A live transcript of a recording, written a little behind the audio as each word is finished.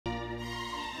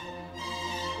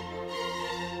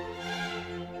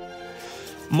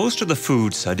Most of the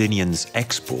food Sardinians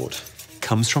export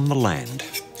comes from the land.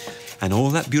 And all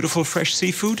that beautiful fresh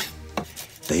seafood,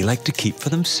 they like to keep for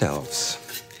themselves.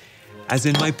 As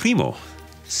in my primo,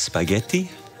 spaghetti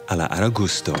alla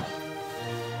aragosto.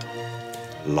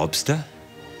 Lobster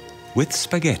with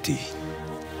spaghetti.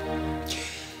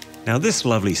 Now this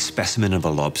lovely specimen of a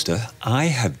lobster I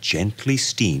have gently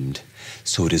steamed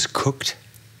so it is cooked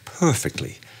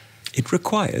perfectly. It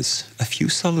requires a few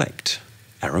select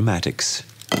aromatics.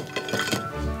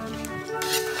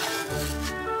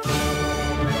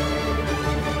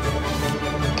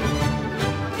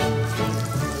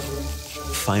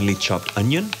 Finely chopped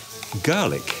onion,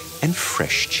 garlic, and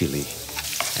fresh chili.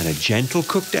 And a gentle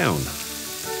cook down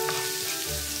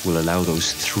will allow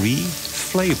those three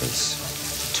flavors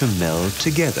to meld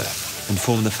together and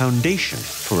form the foundation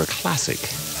for a classic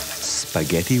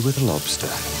spaghetti with lobster.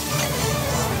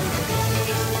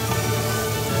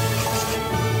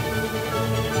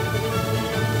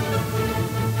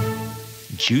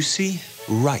 Juicy,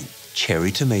 ripe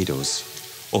cherry tomatoes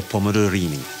or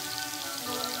pomodorini.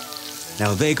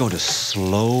 Now they're going to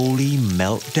slowly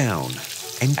melt down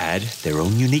and add their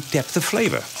own unique depth of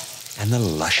flavor and the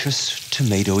luscious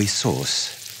tomatoey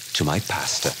sauce to my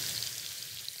pasta.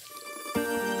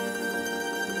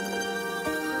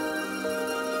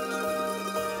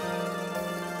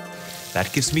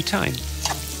 That gives me time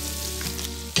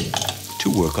to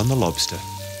work on the lobster.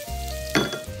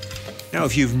 Now,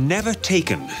 if you've never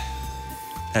taken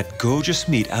that gorgeous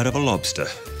meat out of a lobster,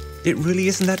 it really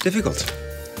isn't that difficult.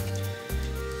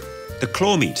 The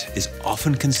claw meat is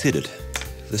often considered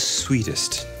the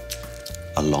sweetest,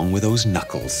 along with those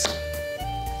knuckles.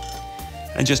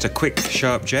 And just a quick,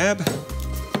 sharp jab.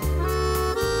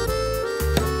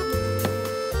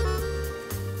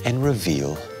 And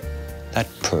reveal that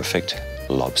perfect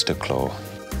lobster claw.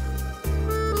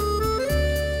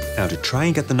 Now to try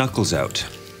and get the knuckles out,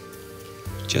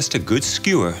 just a good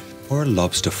skewer or a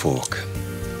lobster fork.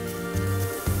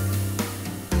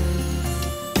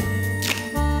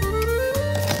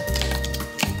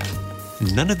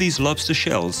 None of these lobster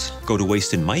shells go to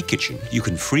waste in my kitchen. You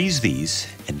can freeze these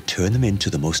and turn them into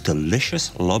the most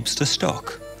delicious lobster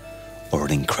stock or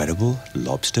an incredible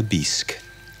lobster bisque.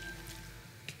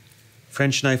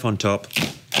 French knife on top,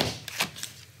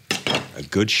 a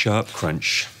good sharp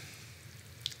crunch,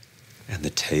 and the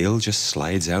tail just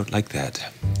slides out like that.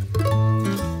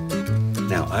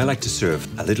 Now, I like to serve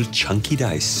a little chunky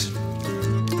dice.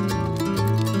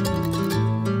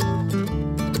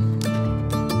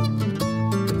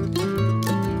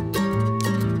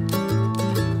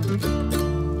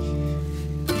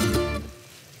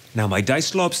 Now my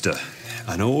diced lobster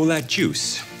and all that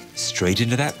juice straight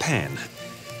into that pan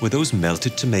with those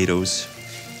melted tomatoes,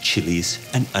 chilies,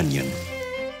 and onion.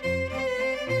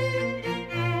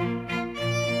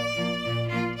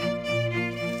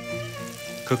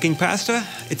 Cooking pasta,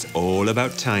 it's all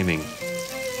about timing.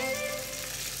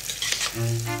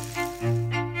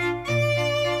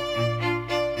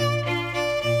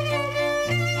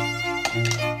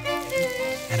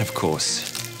 And of course,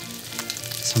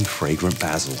 some fragrant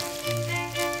basil.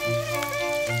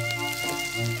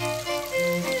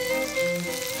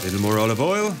 A little more olive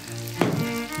oil,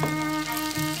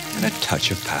 and a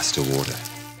touch of pasta water.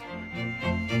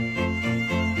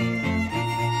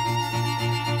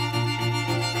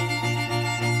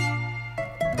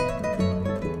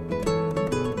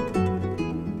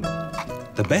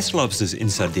 The best lobsters in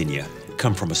Sardinia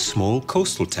come from a small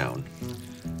coastal town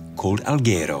called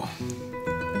Alghero.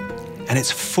 And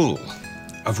it's full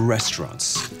of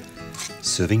restaurants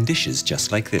serving dishes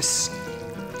just like this,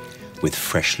 with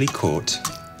freshly caught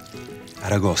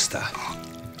aragosta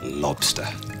lobster.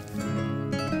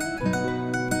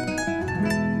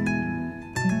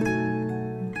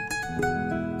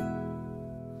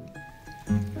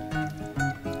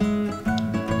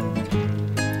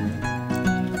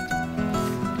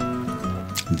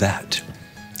 That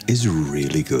is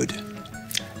really good.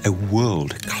 A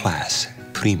world-class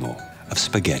primo of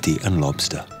spaghetti and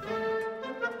lobster.